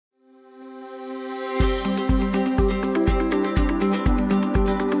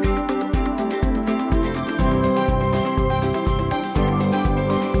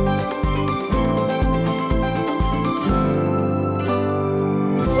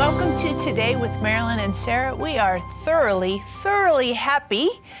Welcome to Today with Marilyn and Sarah. We are thoroughly happy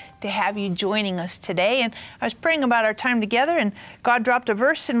to have you joining us today. And I was praying about our time together, and God dropped a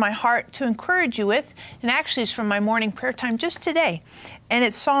verse in my heart to encourage you with. And actually, it's from my morning prayer time just today. And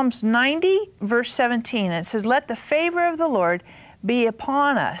it's Psalms 90, verse 17. And it says, "Let the favor of the Lord be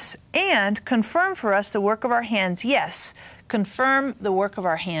upon us, and confirm for us the work of our hands." Yes, confirm the work of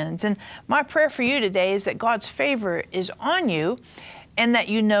our hands. And my prayer for you today is that God's favor is on you, and that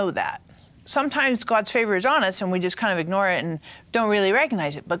you know that. Sometimes God's favor is on us and we just kind of ignore it and don't really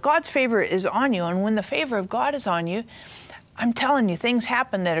recognize it. But God's favor is on you, and when the favor of God is on you, I'm telling you, things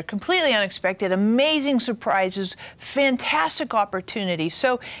happen that are completely unexpected, amazing surprises, fantastic opportunities.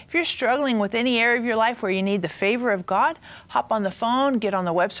 So if you're struggling with any area of your life where you need the favor of God, hop on the phone, get on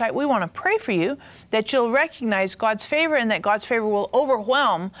the website. We want to pray for you that you'll recognize God's favor and that God's favor will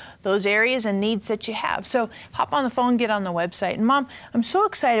overwhelm those areas and needs that you have. So hop on the phone, get on the website. And Mom, I'm so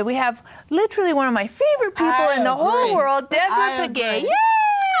excited. We have literally one of my favorite people in the whole world, Deborah Pegues.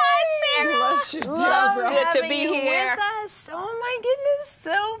 Bless you, Love Deborah. to be here with us. Oh my goodness,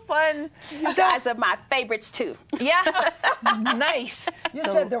 so fun. You guys are my favorites too. Yeah, nice. You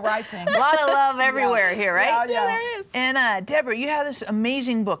said the right thing. A lot of love everywhere here, right? Yeah, there is. And Deborah, you have this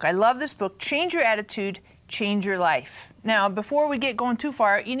amazing book. I love this book, Change Your Attitude, Change Your Life. Now, before we get going too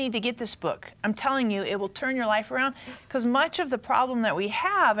far, you need to get this book. I'm telling you, it will turn your life around, because much of the problem that we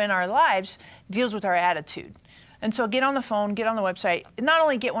have in our lives deals with our attitude. And so get on the phone, get on the website. Not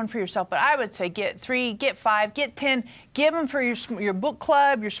only get one for yourself, but I would say get 3, get 5, get 10. Give them for your book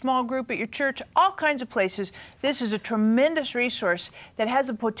club, your small group at your church, all kinds of places. This is a tremendous resource that has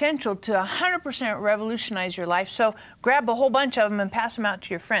the potential to 100% revolutionize your life. So grab a whole bunch of them and pass them out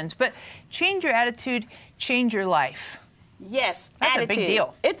to your friends. But change your attitude, change your life. Yes, that's attitude. A big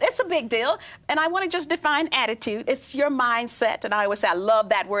deal. It's a big deal. And I want to just define attitude. It's your mindset. And I always say I love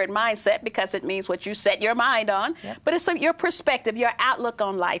that word mindset, because it means what you set your mind on. Yep. But it's your perspective, your outlook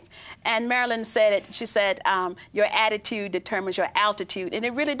on life. And Marilyn said it. She said, your attitude determines your altitude. And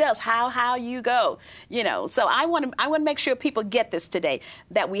it really does, how you go. You know, so I want to make sure people get this today,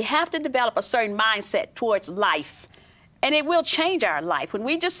 that we have to develop a certain mindset towards life. And it will change our life when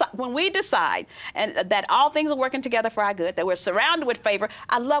we decide and that all things are working together for our good, that we're surrounded with favor.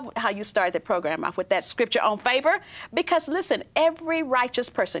 I love how you started the program off with that scripture on favor, because listen, every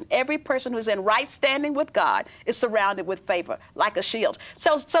righteous person, every person who's in right standing with God is surrounded with favor like a shield.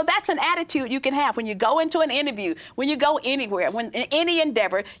 So that's an attitude you can have when you go into an interview, when you go anywhere, when in any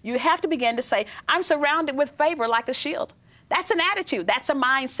endeavor, you have to begin to say, I'm surrounded with favor like a shield. That's an attitude. That's a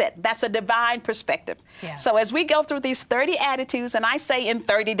mindset. That's a divine perspective. Yeah. So as we go through these 30 attitudes, and I say in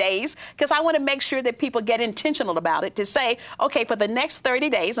 30 days, because I want to make sure that people get intentional about it, to say, okay, for the next 30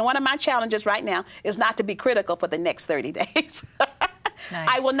 days, and one of my challenges right now is not to be critical for the next 30 days. Nice.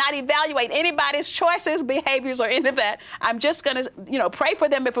 I will not evaluate anybody's choices, behaviors, or any of that. I'm just going to, pray for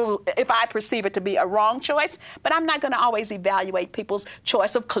them if I perceive it to be a wrong choice. But I'm not going to always evaluate people's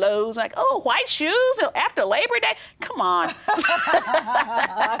choice of clothes. Like, oh, white shoes after Labor Day? Come on.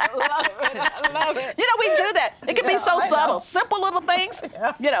 I love it. We do that. It can be so subtle, simple little things.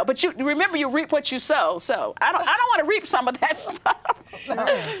 Yeah. But you remember, you reap what you sow. So I don't want to reap some of that stuff. Sure.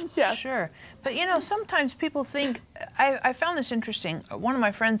 Yeah. Sure. But sometimes people think, I found this interesting. One of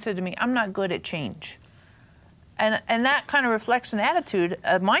my friends said to me, I'm not good at change. And that kind of reflects an attitude,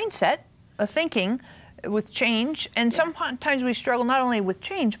 a mindset, a thinking with change. And sometimes we struggle not only with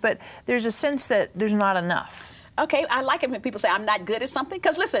change, but there's a sense that there's not enough. Okay, I like it when people say I'm not good at something,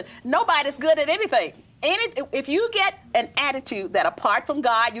 because listen, nobody's good at anything. If you get an attitude that apart from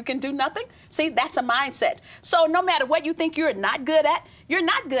God you can do nothing, see, that's a mindset. So no matter what you think you're not good at, you're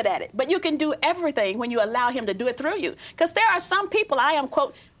not good at it. But you can do everything when you allow him to do it through you. Because there are some people, I am,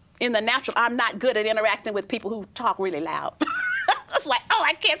 quote, in the natural, I'm not good at interacting with people who talk really loud. It's like, oh,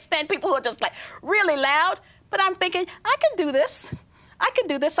 I can't stand people who are just like really loud. But I'm thinking, I can do this. I can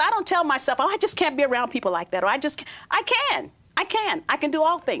do this. So I don't tell myself, oh, I just can't be around people like that. Or I can do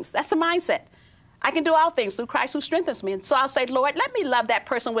all things. That's a mindset. I can do all things through Christ who strengthens me. And so I'll say, Lord, let me love that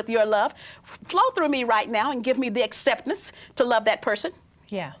person with your love. Flow through me right now and give me the acceptance to love that person.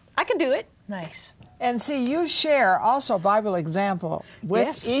 Yeah. I can do it. Nice. And see, you share also a Bible example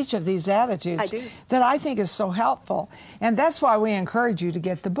with each of these attitudes that I think is so helpful. And that's why we encourage you to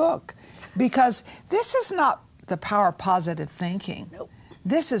get the book. Because this is not the power of positive thinking. Nope.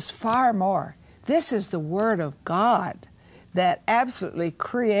 This is far more. This is the Word of God that absolutely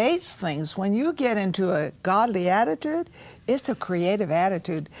creates things. When you get into a godly attitude, it's a creative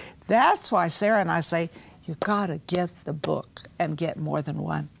attitude. That's why Sarah and I say, you gotta get the book and get more than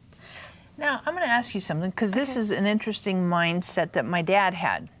one. Now, I'm going to ask you something, because this is an interesting mindset that my dad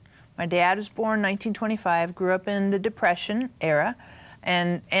had. My dad was born in 1925, grew up in the Depression era,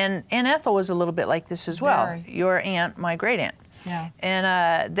 and Aunt Ethel was a little bit like this as well. Very. Your aunt, my great aunt. Yeah.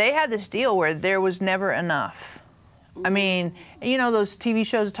 And they had this deal where there was never enough. I mean, you know those TV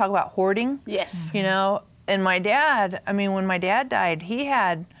shows that talk about hoarding? Yes. You know, and my dad, I mean, when my dad died, he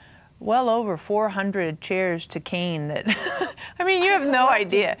had well over 400 chairs to cane that, I mean, you have no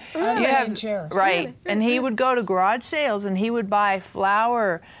idea. You have chairs. Right. And he would go to garage sales and he would buy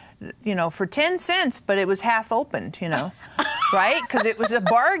flour, you know, for 10 cents, but it was half opened, you know, right? Because it was a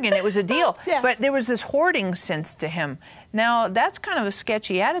bargain, it was a deal. Yeah. But there was this hoarding sense to him. Now, that's kind of a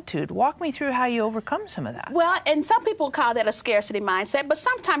sketchy attitude. Walk me through how you overcome some of that. Well, and some people call that a scarcity mindset, but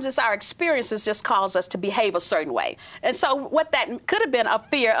sometimes it's our experiences just cause us to behave a certain way. And so what that could have been a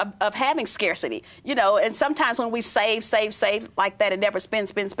fear of having scarcity, you know, and sometimes when we save like that and never spend,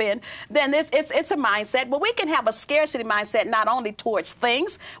 then it's a mindset. But we can have a scarcity mindset not only towards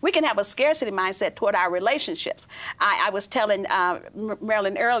things, we can have a scarcity mindset toward our relationships. I was telling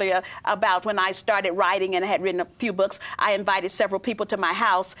Marilyn earlier about when I started writing and I had written a few books, I invited several people to my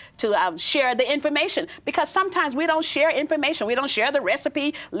house to share the information, because sometimes we don't share information. We don't share the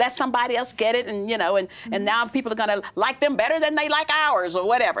recipe, let somebody else get it, and you know, and now people are going to like them better than they like ours or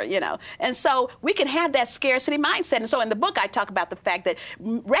whatever, you know. And so we can have that scarcity mindset. And so in the book, I talk about the fact that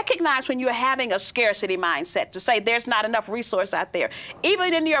recognize when you're having a scarcity mindset, to say there's not enough resource out there.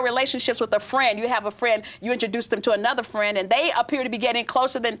 Even in your relationships with a friend, you have a friend, you introduce them to another friend, and they appear to be getting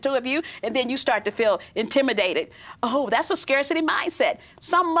closer than two of you, and then you start to feel intimidated. Oh, that's a scarcity mindset.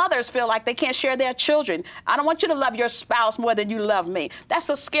 Some mothers feel like they can't share their children. I don't want you to love your spouse more than you love me. That's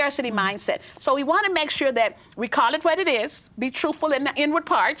a scarcity mindset. So we want to make sure that we call it what it is, be truthful in the inward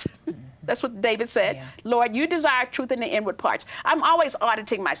parts. That's what David said. Yeah. Lord, you desire truth in the inward parts. I'm always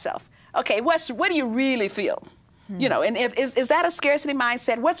auditing myself. Okay, what do you really feel? You know, and is that a scarcity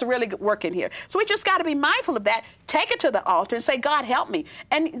mindset? What's really working here? So we just got to be mindful of that. Take it to the altar and say, God, help me.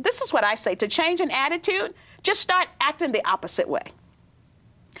 And this is what I say, to change an attitude, just start acting the opposite way.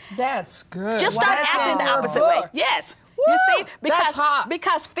 That's good. Just start acting the opposite way. Yes. Woo! You see, That's hot.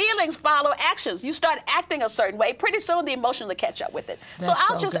 because feelings follow actions. You start acting a certain way, pretty soon the emotion will catch up with it. So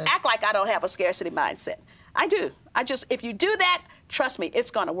I'll just act like I don't have a scarcity mindset. I do. If you do that, trust me,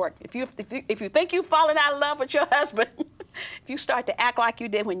 it's going to work. If you think you've fallen out of love with your husband, if you start to act like you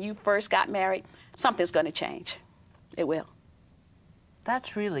did when you first got married, something's going to change. It will.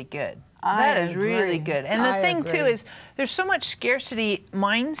 That's really good. That is really good. And the thing too is, there's so much scarcity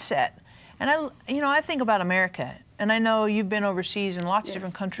mindset. And I think about America, and I know you've been overseas in lots of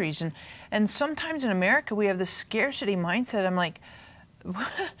different countries, and sometimes in America we have this scarcity mindset. I'm like,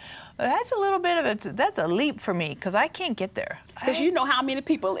 that's a little bit of that's a leap for me, because I can't get there. Because you know how many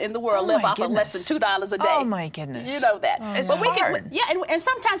people in the world live off of less than $2 a day. Oh my goodness! You know that. It's hard. And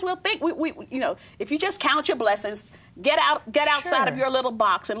sometimes we'll think you know, if you just count your blessings, get outside of your little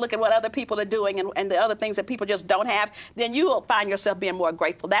box and look at what other people are doing and the other things that people just don't have, then you will find yourself being more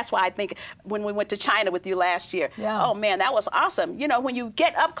grateful. That's why I think when we went to China with you last year, oh man, that was awesome. You know, when you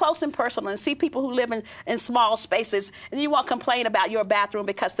get up close and personal and see people who live in small spaces, and you won't complain about your bathroom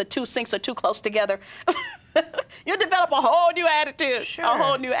because the two sinks are too close together. You'll develop a whole new attitude. Sure. A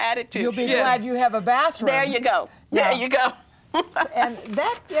whole new attitude. You'll be glad you have a bathroom. There you go. There you go. And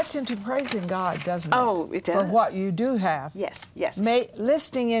that gets into praising God, doesn't it? Oh, it does. For what you do have. Yes, yes.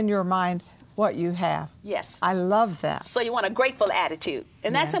 Listing in your mind what you have. Yes. I love that. So you want a grateful attitude.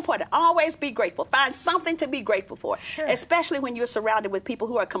 And that's important. Always be grateful. Find something to be grateful for. Sure. Especially when you're surrounded with people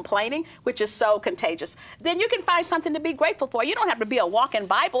who are complaining, which is so contagious. Then you can find something to be grateful for. You don't have to be a walking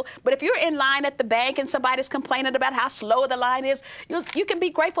Bible, but if you're in line at the bank and somebody's complaining about how slow the line is, you can be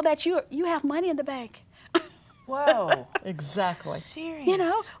grateful that you have money in the bank. Whoa. Exactly. Serious. You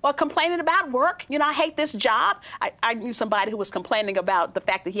know, or complaining about work. You know, I hate this job. I knew somebody who was complaining about the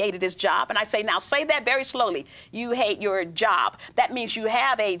fact that he hated his job. And I say, now say that very slowly. You hate your job. That means you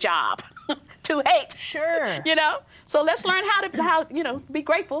have a job to hate. Sure. You know? So let's learn how to be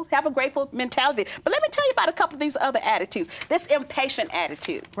grateful, have a grateful mentality. But let me tell you about a couple of these other attitudes. This impatient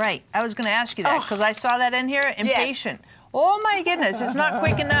attitude. Right. I was going to ask you that because I saw that in here. Impatient. Yes. Oh my goodness, it's not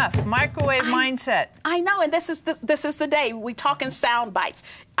quick enough. Microwave mindset. I know, and this is the day we talk in sound bites.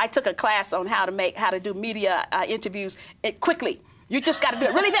 I took a class on how to do media interviews quickly. You just got to do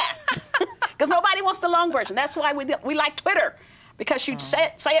it really fast, because nobody wants the long version. That's why we like Twitter, because you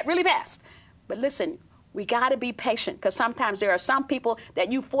say it really fast. But listen, we got to be patient, because sometimes there are some people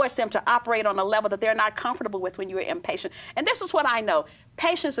that you force them to operate on a level that they're not comfortable with when you're impatient. And this is what I know.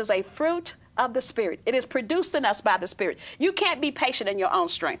 Patience is a fruit of the Spirit. It is produced in us by the Spirit. You can't be patient in your own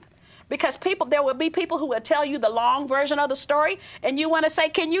strength. Because there will be people who will tell you the long version of the story, and you want to say,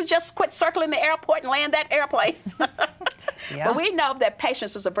 can you just quit circling the airport and land that airplane? Yeah. But we know that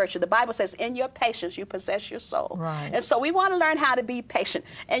patience is a virtue. The Bible says, in your patience, you possess your soul. Right. And so we want to learn how to be patient.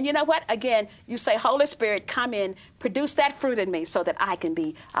 And you know what? Again, you say, Holy Spirit, come in, produce that fruit in me so that I can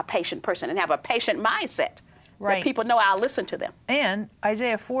be a patient person and have a patient mindset. Right. That people know I'll listen to them. And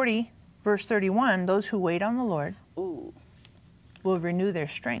Isaiah 40, verse 31, those who wait on the Lord Ooh. will renew their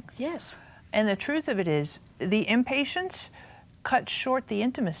strength. Yes. And the truth of it is, the impatience cuts short the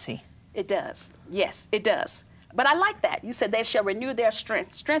intimacy. It does. Yes, it does. But I like that. You said they shall renew their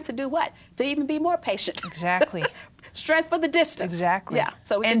strength. Strength to do what? To even be more patient. Exactly. Strength for the distance. Exactly. Yeah.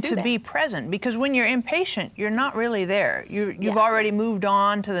 So we and can do to be present, because when you're impatient, you're not really there. You've already moved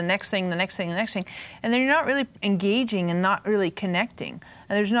on to the next thing, the next thing, the next thing, and then you're not really engaging and not really connecting.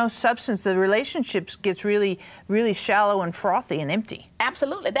 And there's no substance. The relationships gets really, really shallow and frothy and empty.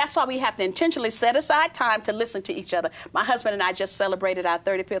 Absolutely. That's why we have to intentionally set aside time to listen to each other. My husband and I just celebrated our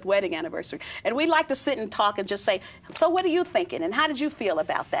 35th wedding anniversary, and we like to sit and talk and just say, so what are you thinking, and how did you feel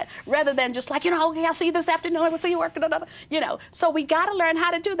about that? Rather than just like, okay, I'll see you this afternoon, we'll see you working, So we got to learn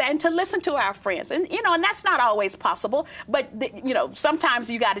how to do that and to listen to our friends. And, and that's not always possible, but, sometimes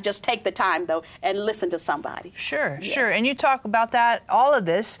you got to just take the time, though, and listen to somebody. Sure, Yes. sure. And you talk about that, all of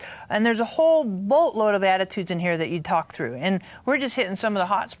this, and there's a whole boatload of attitudes in here that you talk through. And we're just hitting some of the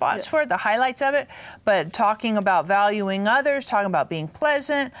hot spots Yes. for it, the highlights of it, but talking about valuing others, talking about being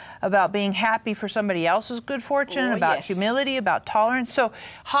pleasant, about being happy for somebody else's good fortune, about yes. humility, about tolerance. So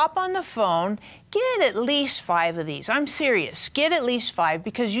hop on the phone, get at least 5 of these. I'm serious. Get at least 5,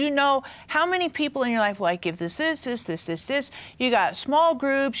 because you know how many people in your life, well, I give this. You got small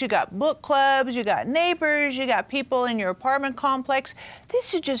groups, you got book clubs, you got neighbors, you got people in your apartment complex.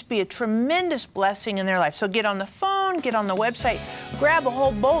 This would just be a tremendous blessing in their life. So get on the phone, get on the website, grab a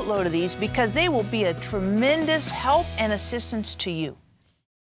whole boatload of these, because they will be a tremendous help and assistance to you.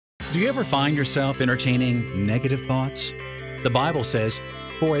 Do you ever find yourself entertaining negative thoughts? The Bible says,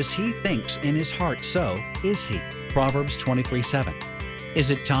 "For as he thinks in his heart, so is he." Proverbs 23:7. Is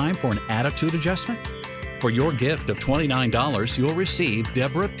it time for an attitude adjustment? For your gift of $29, you'll receive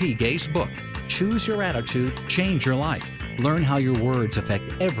Deborah Pegues' book, Choose Your Attitude, Change Your Life. Learn how your words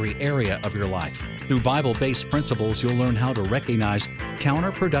affect every area of your life. Through Bible-based principles, you'll learn how to recognize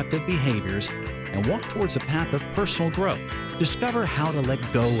counterproductive behaviors and walk towards a path of personal growth. Discover how to let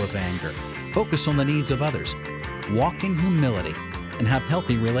go of anger, focus on the needs of others, walk in humility, and have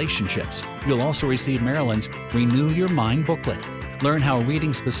healthy relationships. You'll also receive Marilyn's Renew Your Mind booklet. Learn how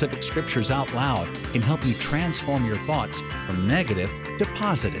reading specific scriptures out loud can help you transform your thoughts from negative to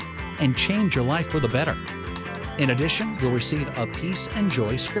positive and change your life for the better. In addition, you'll receive a Peace and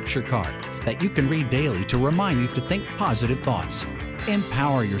Joy scripture card that you can read daily to remind you to think positive thoughts.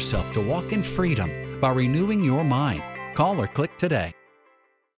 Empower yourself to walk in freedom by renewing your mind. Call or click today.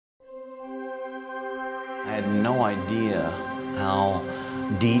 I had no idea how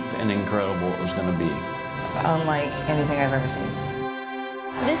deep and incredible it was going to be. Unlike anything I've ever seen.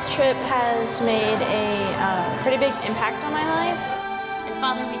 This trip has made a pretty big impact on my life. And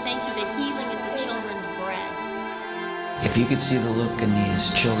Father, we thank you that healing is the children's bread. If you could see the look in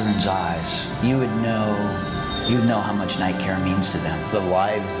these children's eyes, you'd know how much night care means to them. The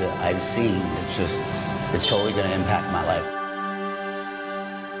lives that I've seen, it's totally going to impact my life.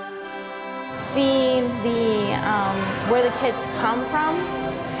 Seeing where the kids come from,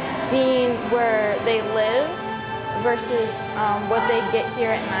 seeing where they live versus what they get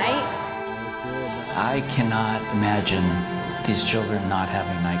here at night. I cannot imagine these children not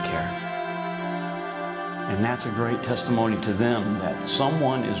having night care. And that's a great testimony to them that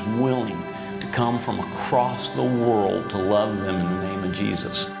someone is willing to come from across the world to love them in the name of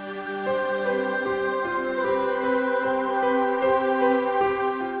Jesus.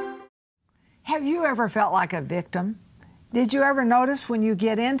 Have you ever felt like a victim? Did you ever notice when you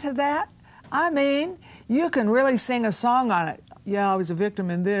get into that? I mean, you can really sing a song on it. Yeah, I was a victim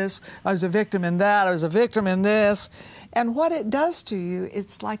in this, I was a victim in that, I was a victim in this. And what it does to you,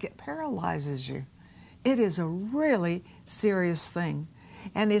 it's like it paralyzes you. It is a really serious thing.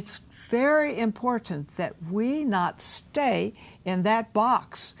 And it's very important that we not stay in that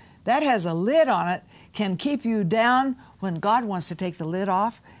box. That has a lid on it, can keep you down when God wants to take the lid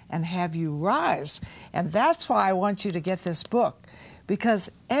off and have you rise. And that's why I want you to get this book,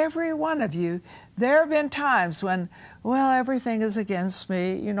 because every one of you, there have been times when, well, everything is against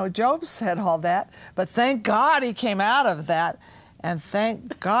me. You know, Job said all that, but thank God he came out of that. And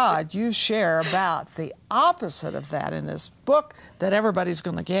thank God you share about the opposite of that in this book that everybody's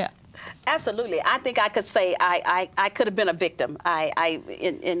going to get. Absolutely. I think I could say I could have been a victim.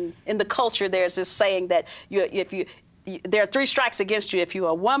 In the culture, there's this saying that there are 3 strikes against you. If you're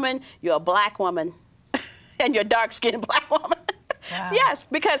a woman, you're a black woman, and you're a dark-skinned black woman. Wow. Yes,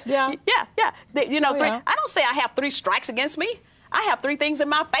 because, I don't say I have 3 strikes against me. I have 3 things in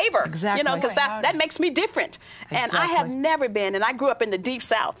my favor. Exactly. Because that makes me different. Exactly. And I have never been, and I grew up in the Deep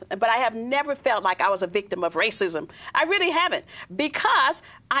South, but I have never felt like I was a victim of racism. I really haven't, because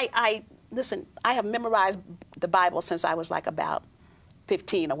listen, I have memorized the Bible since I was like about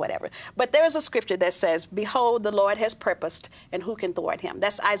 15 or whatever. But there is a scripture that says, behold, the Lord has purposed, and who can thwart him?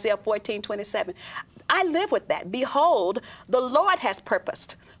 That's Isaiah 14:27. I live with that. Behold, the Lord has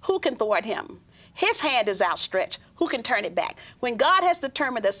purposed. Who can thwart him? His hand is outstretched. Who can turn it back? When God has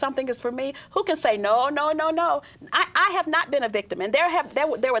determined that something is for me, who can say, no, no, no, no? I have not been a victim. And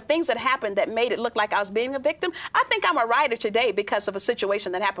there were things that happened that made it look like I was being a victim. I think I'm a writer today because of a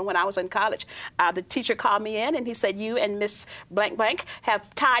situation that happened when I was in college. The teacher called me in and he said, you and Miss Blank Blank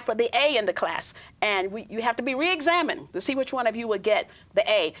have tied for the A in the class. And you have to be re-examined to see which one of you would get the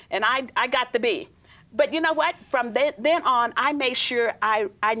A. And I got the B. But you know what? From then on, I made sure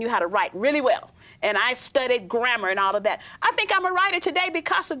I knew how to write really well. And I studied grammar and all of that. I think I'm a writer today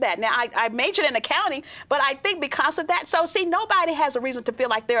because of that. Now, I majored in accounting, but I think because of that. So, see, nobody has a reason to feel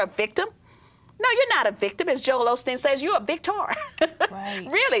like they're a victim. No, you're not a victim. As Joel Osteen says, you're a victor. Right.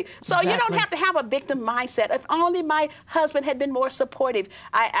 Really. So exactly. You don't have to have a victim mindset. If only my husband had been more supportive.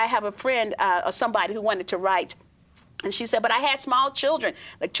 I have a friend or somebody who wanted to write. And she said, but I had small children.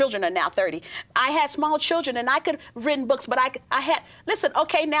 The children are now 30. I had small children, and I could have written books, but I had, listen,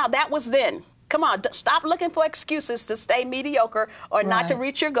 okay, now that was then. Come on, stop looking for excuses to stay mediocre or not to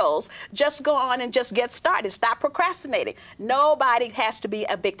reach your goals. Just go on and just get started. Stop procrastinating. Nobody has to be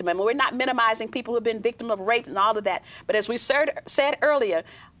a victim. And we're not minimizing people who have been victims of rape and all of that. But as we said earlier,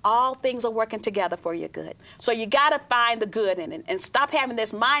 all things are working together for your good. So you got to find the good in it and stop having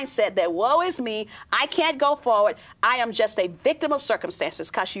this mindset that, woe is me, I can't go forward, I am just a victim of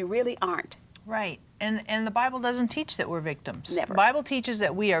circumstances, because you really aren't. Right. And the Bible doesn't teach that we're victims. Never. The Bible teaches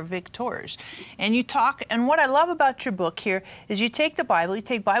that we are victors. And you talk, and what I love about your book here is you take the Bible, you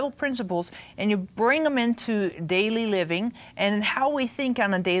take Bible principles, and you bring them into daily living and how we think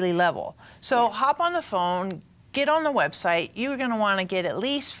on a daily level. So hop on the phone, get on the website. You're going to want to get at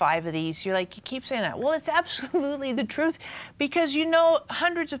least 5 of these. You're like, you keep saying that. Well, it's absolutely the truth, because you know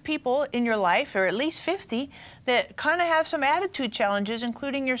hundreds of people in your life, or at least 50, that kind of have some attitude challenges,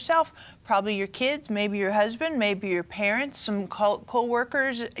 including yourself. Probably your kids, maybe your husband, maybe your parents, some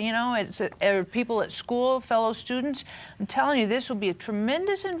co-workers, you know, or people at school, fellow students. I'm telling you, this will be a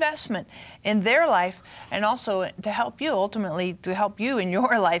tremendous investment in their life, and also to help you, ultimately, to help you in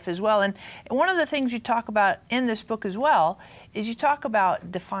your life as well. And one of the things you talk about in this book as well is you talk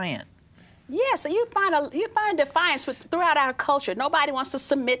about defiant. Yes, you find defiance throughout our culture. Nobody wants to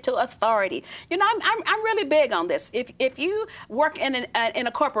submit to authority. You know, I'm really big on this. If you work in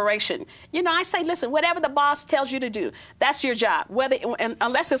a corporation, you know, I say, listen, whatever the boss tells you to do, that's your job.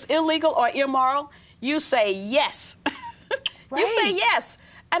 Unless it's illegal or immoral, you say yes. Right. You say yes.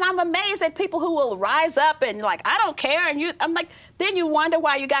 And I'm amazed at people who will rise up and like, I don't care. And I'm like, then you wonder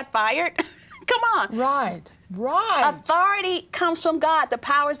why you got fired. Come on. Right. Right. Authority comes from God. The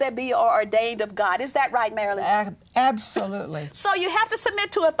powers that be are ordained of God. Is that right, Marilyn? Absolutely. So you have to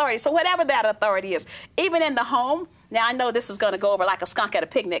submit to authority. So whatever that authority is, even in the home. Now, I know this is going to go over like a skunk at a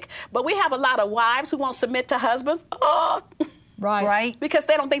picnic, but we have a lot of wives who won't submit to husbands. Oh. Right. Because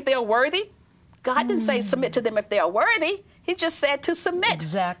they don't think they're worthy. God didn't say submit to them if they're worthy. He just said to submit.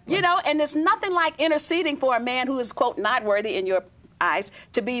 Exactly. You know, and there's nothing like interceding for a man who is, quote, not worthy in your eyes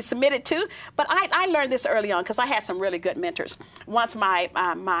to be submitted to. But I learned this early on because I had some really good mentors. Once my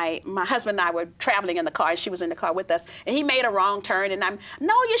husband and I were traveling in the car, and she was in the car with us, and he made a wrong turn, and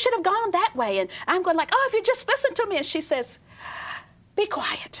no, you should have gone that way. And I'm going like, oh, if you just listen to me. And she says, be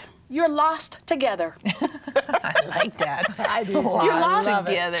quiet. You're lost together. I like that. I do. You're lost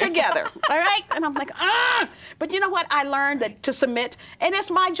together. All right? And I'm like, ah. But you know what? I learned that to submit, and it's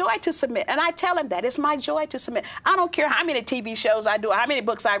my joy to submit. And I tell him that. It's my joy to submit. I don't care how many TV shows I do, how many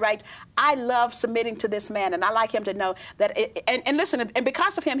books I write. I love submitting to this man, and I like him to know that. And listen, and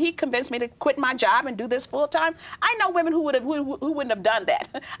because of him, he convinced me to quit my job and do this full time. I know women who wouldn't have done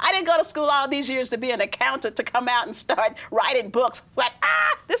that. I didn't go to school all these years to be an accountant to come out and start writing books. Like,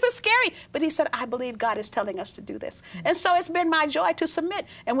 this is scary. But he said, I believe God is telling us to do this. And so it's been my joy to submit.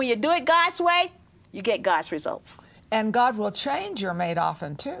 And when you do it God's way, you get God's results. And God will change your mate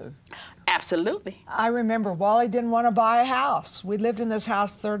often, too. Absolutely. I remember Wally didn't want to buy a house. We lived in this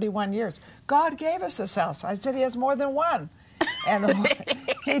house 31 years. God gave us this house. I said he has more than one. And the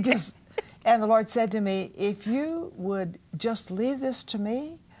Lord, and the Lord said to me, if you would just leave this to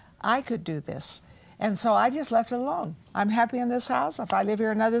me, I could do this. And so I just left it alone. I'm happy in this house. If I live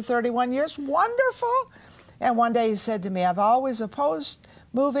here another 31 years, wonderful. And one day he said to me, I've always opposed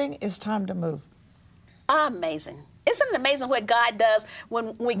moving. It's time to move. Amazing. Isn't it amazing what God does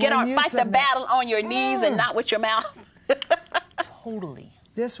when we get on, fight the battle on your knees and not with your mouth? Totally.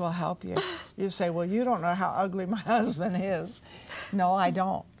 This will help you. You say, well, you don't know how ugly my husband is. No, I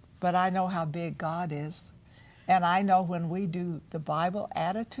don't. But I know how big God is. And I know when we do the Bible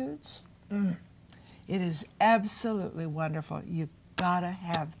attitudes, it is absolutely wonderful. You've got to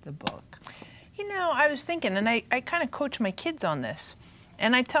have the book. You know, I was thinking, and I kind of coach my kids on this.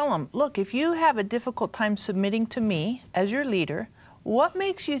 And I tell them, look, if you have a difficult time submitting to me as your leader, what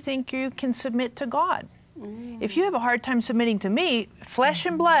makes you think you can submit to God? If you have a hard time submitting to me, flesh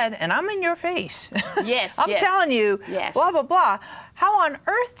and blood, and I'm in your face. Yes, I'm telling you, yes. Blah, blah, blah. How on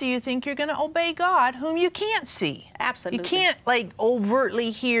earth do you think you're going to obey God whom you can't see? Absolutely. You can't, like,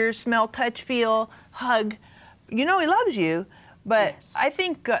 overtly hear, smell, touch, feel, hug. You know He loves you, but yes. I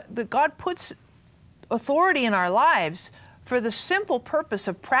think that God puts authority in our lives for the simple purpose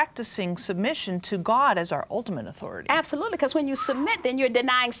of practicing submission to God as our ultimate authority. Absolutely, because when you submit, then you're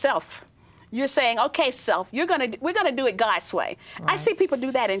denying self. You're saying, okay, self, we're going to do it God's way. Right. I see people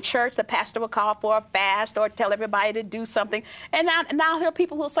do that in church. The pastor will call for a fast or tell everybody to do something. And now there are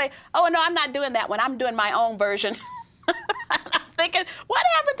people who will say, oh, no, I'm not doing that one. I'm doing my own version. I'm thinking, what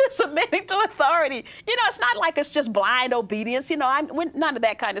happened to submitting to authority? You know, it's not like it's just blind obedience. You know, none of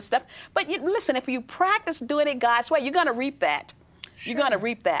that kind of stuff. But listen, if you practice doing it God's way, you're going to reap that. Sure. You're going to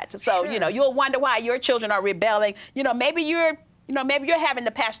reap that. So, you know, you'll wonder why your children are rebelling. You know, maybe you're having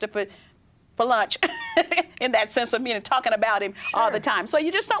the pastor for lunch in that sense of meaning, talking about him all the time. So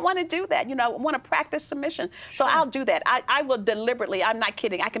you just don't want to do that. You know, want to practice submission. So I'll do that. I will deliberately, I'm not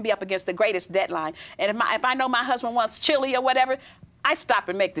kidding, I can be up against the greatest deadline. And if I know my husband wants chili or whatever, I stop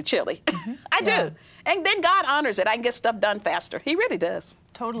and make the chili. I do. And then God honors it. I can get stuff done faster. He really does.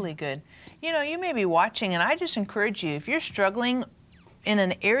 Totally good. You know, you may be watching, and I just encourage you, if you're struggling in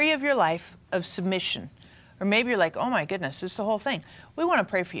an area of your life of submission, or maybe you're like, oh my goodness, this is the whole thing. We want to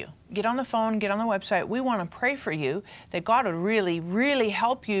pray for you. Get on the phone, get on the website. We want to pray for you that God would really, really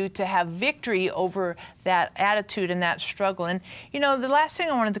help you to have victory over that attitude and that struggle. And, you know, the last thing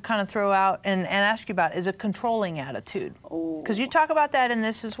I wanted to kind of throw out and ask you about is a controlling attitude. Because you talk about that in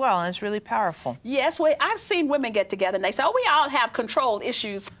this as well, and it's really powerful. Yes, well, I've seen women get together and they say, oh, we all have control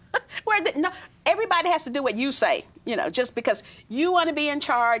issues. No, everybody has to do what you say, you know, just because you want to be in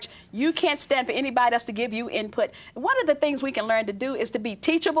charge. You can't stand for anybody else to give you input. One of the things we can learn to do is to be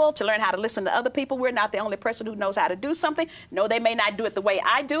teachable, to learn how to listen to other people. We're not the only person who knows how to do something. No, they may not do it the way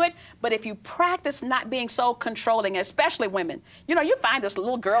I do it, but if you practice not being so controlling, especially women, you know, you find this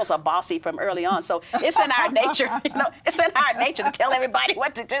little girls are bossy from early on, so it's in our nature, you know, it's in our nature to tell everybody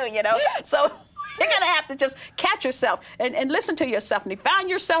what to do, you know, so you're going to have to just catch yourself and listen to yourself. And if you find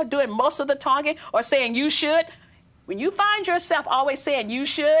yourself doing most of the talking or saying you should, when you find yourself always saying you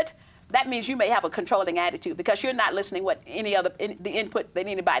should, that means you may have a controlling attitude because you're not listening what the input that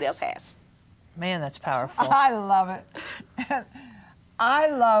anybody else has. Man, that's powerful. I love it. I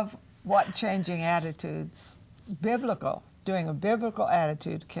love what changing attitudes, doing a biblical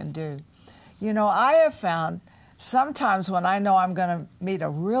attitude can do. You know, I have found sometimes when I know I'm going to meet a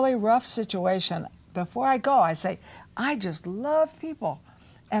really rough situation, before I go, I say, I just love people,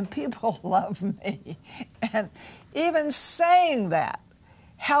 and people love me. And even saying that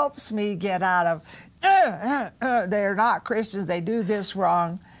helps me get out of, they're not Christians, they do this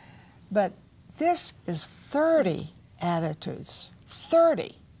wrong. But this is 30 attitudes,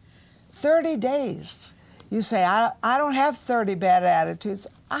 30 days. You say, I don't have 30 bad attitudes.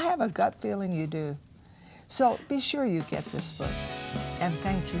 I have a gut feeling you do. So be sure you get this book. And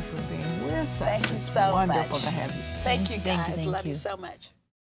thank you for being with us. Thank you it's so wonderful much. to have you. Thank you, guys. Thank Love you so much.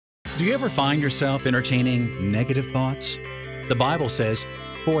 Do you ever find yourself entertaining negative thoughts? The Bible says,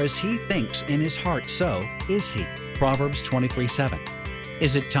 for as he thinks in his heart, so is he. Proverbs 23:7.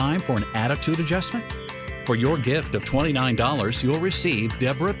 Is it time for an attitude adjustment? For your gift of $29, you'll receive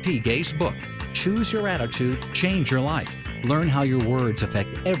Deborah Pegues' book, Choose Your Attitude, Change Your Life. Learn how your words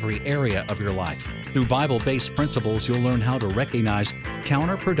affect every area of your life. Through Bible-based principles, you'll learn how to recognize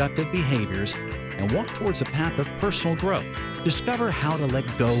counterproductive behaviors and walk towards a path of personal growth. Discover how to let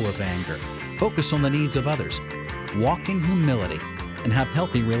go of anger, focus on the needs of others, walk in humility, and have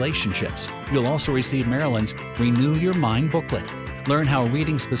healthy relationships. You'll also receive Marilyn's Renew Your Mind booklet. Learn how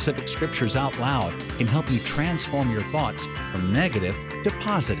reading specific scriptures out loud can help you transform your thoughts from negative to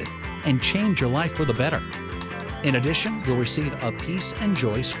positive and change your life for the better. In addition, you'll receive a Peace and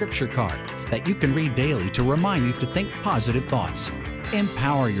Joy scripture card that you can read daily to remind you to think positive thoughts.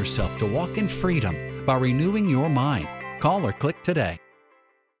 Empower yourself to walk in freedom by renewing your mind. Call or click today.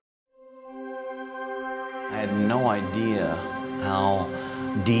 I had no idea how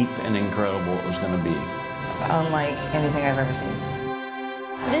deep and incredible it was going to be. Unlike anything I've ever seen.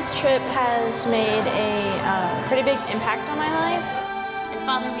 This trip has made a pretty big impact on my life. And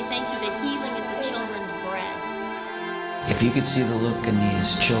Father, we thank you that healing is the children's bread. If you could see the look in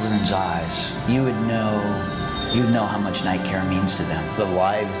these children's eyes, you'd know how much night care means to them. The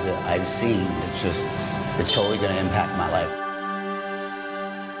lives that I've seen, it's totally going to impact my life.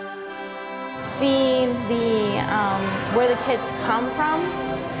 Seeing where the kids come from,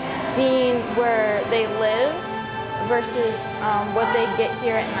 seeing where they live versus what they get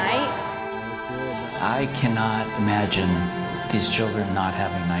here at night. I cannot imagine these children not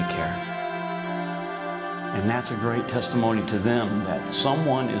having night care. And that's a great testimony to them that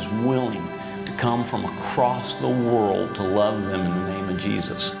someone is willing to come from across the world to love them in the name of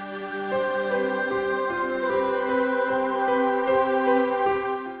Jesus.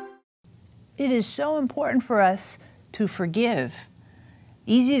 It is so important for us to forgive.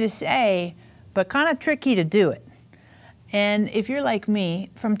 Easy to say, but kind of tricky to do it. And if you're like me,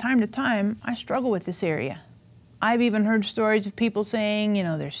 from time to time, I struggle with this area. I've even heard stories of people saying, you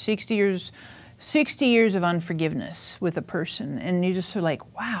know, there's 60 years of unforgiveness with a person, and you just are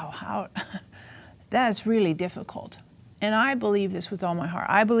like, wow, how that's really difficult. And I believe this with all my heart.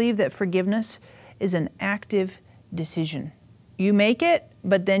 I believe that forgiveness is an active decision. You make it,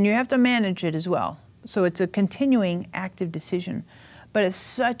 but then you have to manage it as well. So it's a continuing active decision. But it's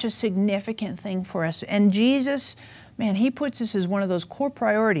such a significant thing for us. And Jesus, man, he puts this as one of those core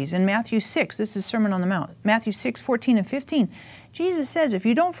priorities. In Matthew 6, this is Sermon on the Mount, Matthew 6, 14 and 15, Jesus says, if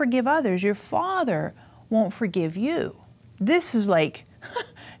you don't forgive others, your Father won't forgive you. This is like,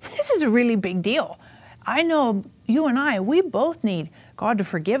 this is a really big deal. I know you and I, we both need God to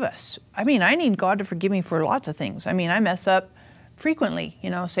forgive us. I mean, I need God to forgive me for lots of things. I mean, I mess up frequently, you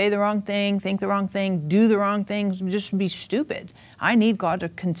know, say the wrong thing, think the wrong thing, do the wrong things, just be stupid. I need God to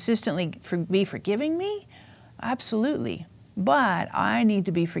consistently be forgiving me, absolutely. But I need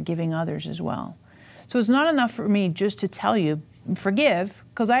to be forgiving others as well. So it's not enough for me just to tell you, forgive,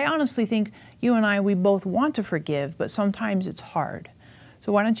 because I honestly think you and I, we both want to forgive, but sometimes it's hard.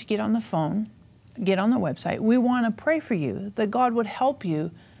 So why don't you get on the phone, get on the website. We want to pray for you, that God would help you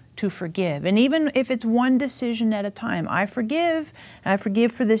to forgive. And even if it's one decision at a time, I forgive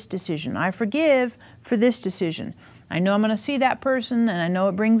for this decision. I forgive for this decision. I know I'm going to see that person, and I know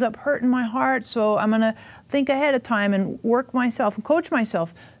it brings up hurt in my heart, so I'm going to think ahead of time and work myself and coach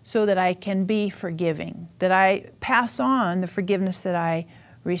myself so that I can be forgiving, that I pass on the forgiveness that I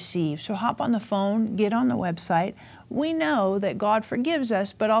receive. So hop on the phone, get on the website. We know that God forgives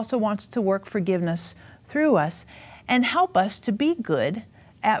us, but also wants to work forgiveness through us and help us to be good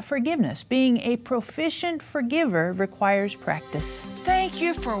at forgiveness. Being a proficient forgiver requires practice. Thank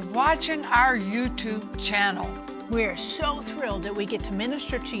you for watching our YouTube channel. We are so thrilled that we get to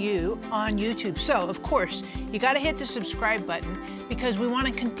minister to you on YouTube. So, of course, you got to hit the subscribe button because we want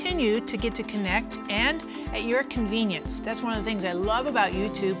to continue to get to connect and at your convenience. That's one of the things I love about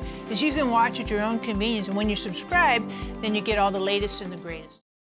YouTube is you can watch at your own convenience. And when you subscribe, then you get all the latest and the greatest.